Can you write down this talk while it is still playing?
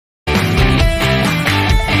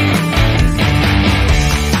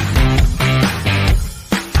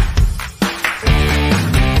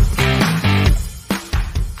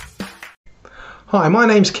Hi, my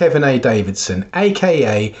name's Kevin A. Davidson,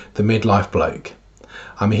 aka the Midlife Bloke.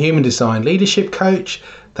 I'm a human design leadership coach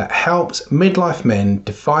that helps midlife men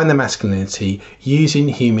define their masculinity using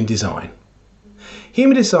human design.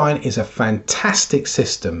 Human design is a fantastic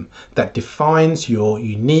system that defines your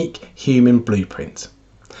unique human blueprint.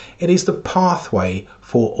 It is the pathway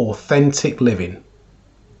for authentic living.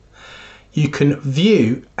 You can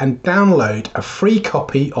view and download a free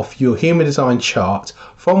copy of your human design chart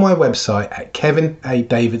from my website at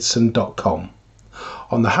kevinadavidson.com.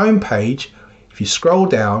 On the home page, if you scroll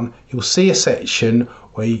down, you'll see a section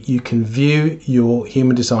where you can view your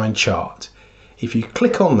human design chart. If you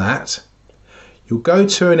click on that, you'll go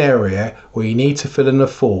to an area where you need to fill in a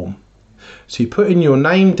form. So you put in your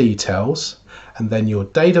name details and then your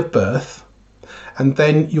date of birth and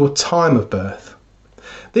then your time of birth.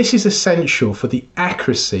 This is essential for the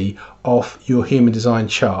accuracy of your human design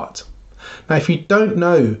chart. Now, if you don't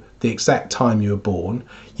know the exact time you were born,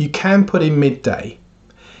 you can put in midday.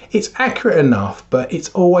 It's accurate enough, but it's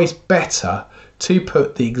always better to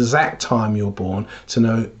put the exact time you're born to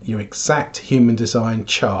know your exact human design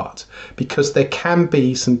chart, because there can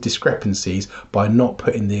be some discrepancies by not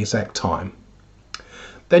putting the exact time.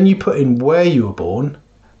 Then you put in where you were born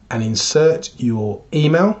and insert your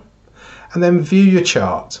email, and then view your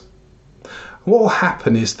chart. What will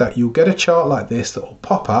happen is that you'll get a chart like this that will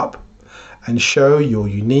pop up and show your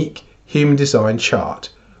unique human design chart,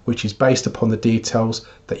 which is based upon the details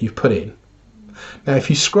that you've put in. Now, if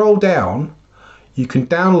you scroll down, you can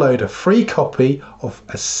download a free copy of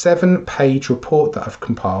a 7-page report that I've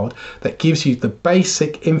compiled that gives you the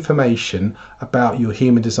basic information about your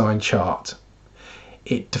human design chart.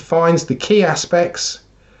 It defines the key aspects,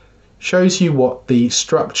 shows you what the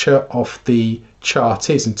structure of the chart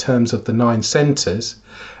is in terms of the 9 centers,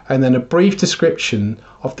 and then a brief description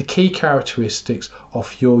of the key characteristics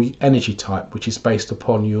of your energy type, which is based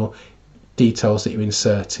upon your details that you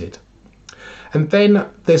inserted. And then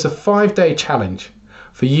there's a 5-day challenge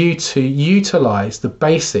for you to utilize the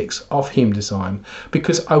basics of human design,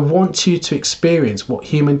 because I want you to experience what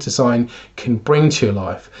human design can bring to your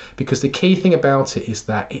life, because the key thing about it is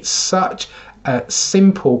that it's such a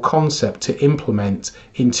simple concept to implement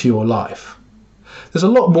into your life. There's a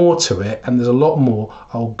lot more to it, and there's a lot more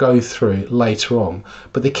I'll go through later on,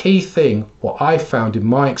 but the key thing, what I found in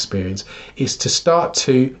my experience, is to start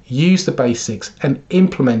to use the basics and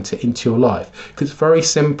implement it into your life, because it's very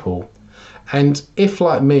simple. And if,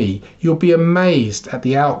 like me, you'll be amazed at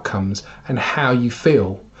the outcomes and how you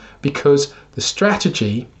feel, because the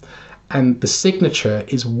strategy and the signature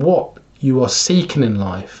is what you are seeking in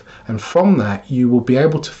life, and from that you will be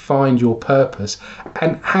able to find your purpose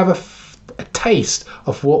and have a taste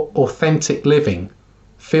of what authentic living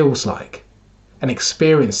feels like and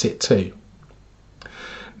experience it too.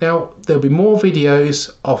 Now, there'll be more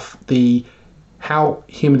videos of how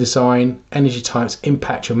human design energy types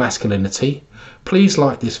impact your masculinity. Please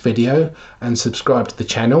like this video and subscribe to the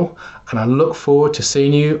channel, and I look forward to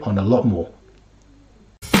seeing you on a lot more.